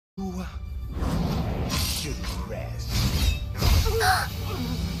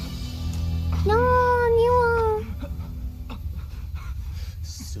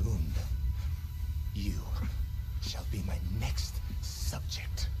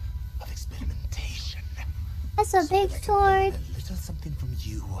That's a big sword. A little something from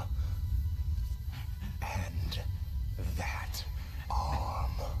you. And that arm.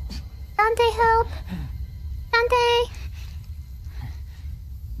 Dante, help! Dante!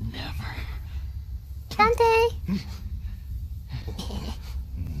 Never. Dante!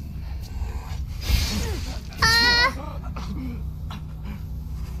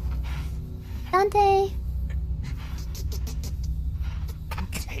 Dante!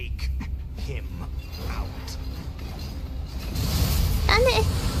 Take him out. Dante!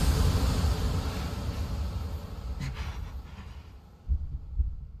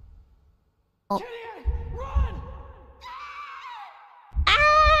 Oh. Run!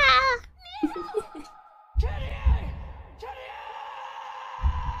 Ah!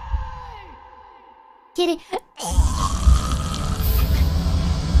 Kitty!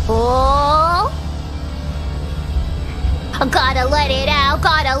 Oh! I gotta let it out,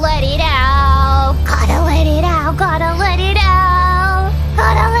 gotta let it out. Gotta let it out, gotta let it out.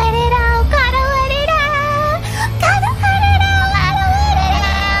 Gotta let it out, gotta let it out. Gotta let it out, gotta let it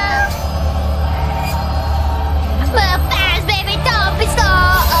out. Move fast, baby, don't be slow.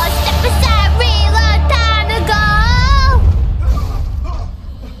 Step aside, real time to go.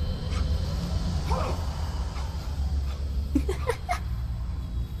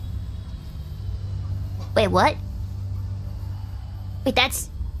 Wait, what? Wait, that's...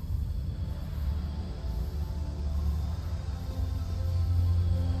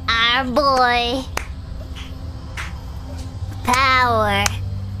 our boy. Power.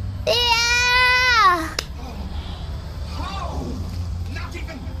 Yeah! How? Not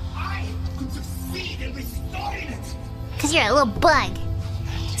even I could succeed in restoring it. Cause you're a little bug.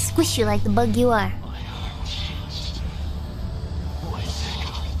 Squish you like the bug you are.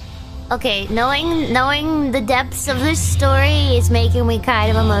 Okay, knowing the depths of this story is making me kind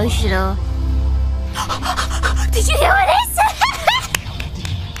of emotional. Did you hear what I said?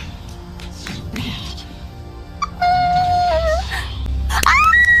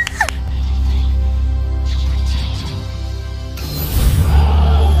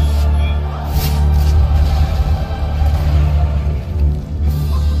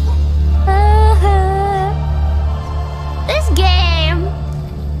 This game.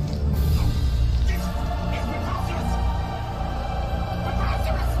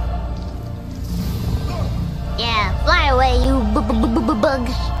 Yeah, fly away, you bug.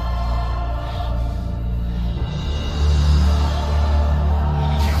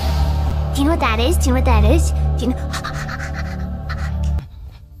 Do you know what that is? Do you know what that is? Do you know?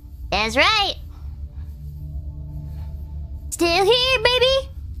 That's right. Still here, baby.